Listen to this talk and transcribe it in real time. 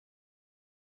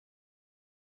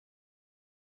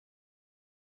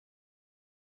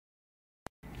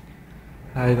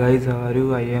Hi guys, how are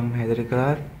you? I am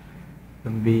Hyderikar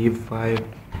from B5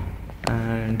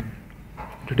 and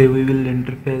today we will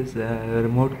interface a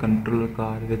remote control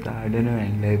car with Arduino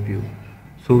and LabVIEW.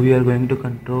 So we are going to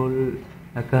control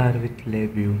a car with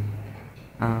LabVIEW.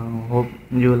 Hope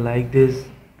you like this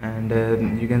and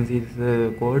you can see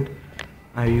this code.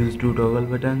 I use two toggle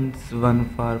buttons, one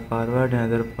for forward,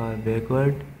 another for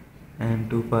backward and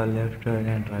two for left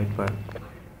and right part.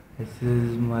 This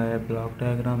is my block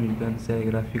diagram. You can say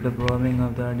graphical programming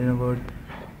of the Arduino board,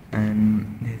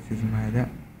 and this is the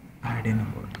Arduino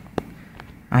board.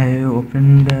 I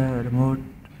opened the remote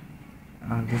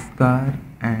of this car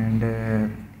and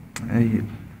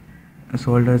I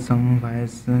soldered some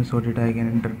wires so that I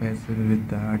can interface with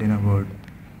the Arduino board.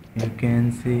 You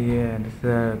can see this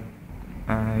is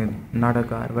not a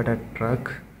car but a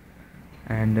truck,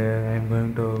 and I'm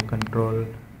going to control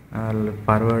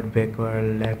forward,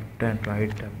 backward, left and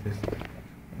right of this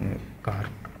car.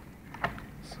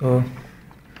 So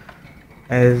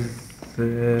as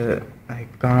I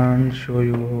can't show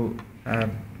you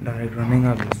direct running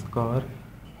of this car,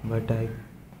 but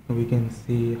we can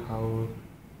see how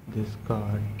this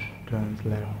car turns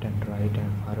left and right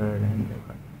and forward and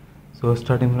backward. So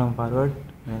starting from forward,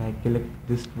 when I click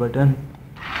this button,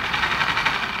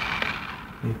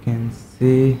 you can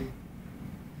see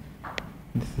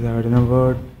this is the Arduino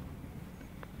board.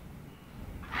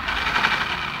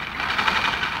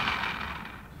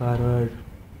 Forward,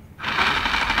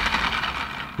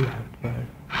 leftward,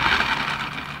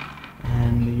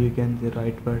 and you can see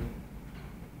rightward.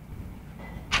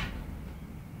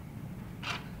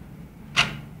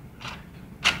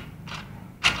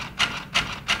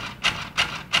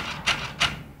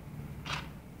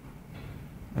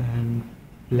 And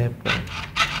leftward.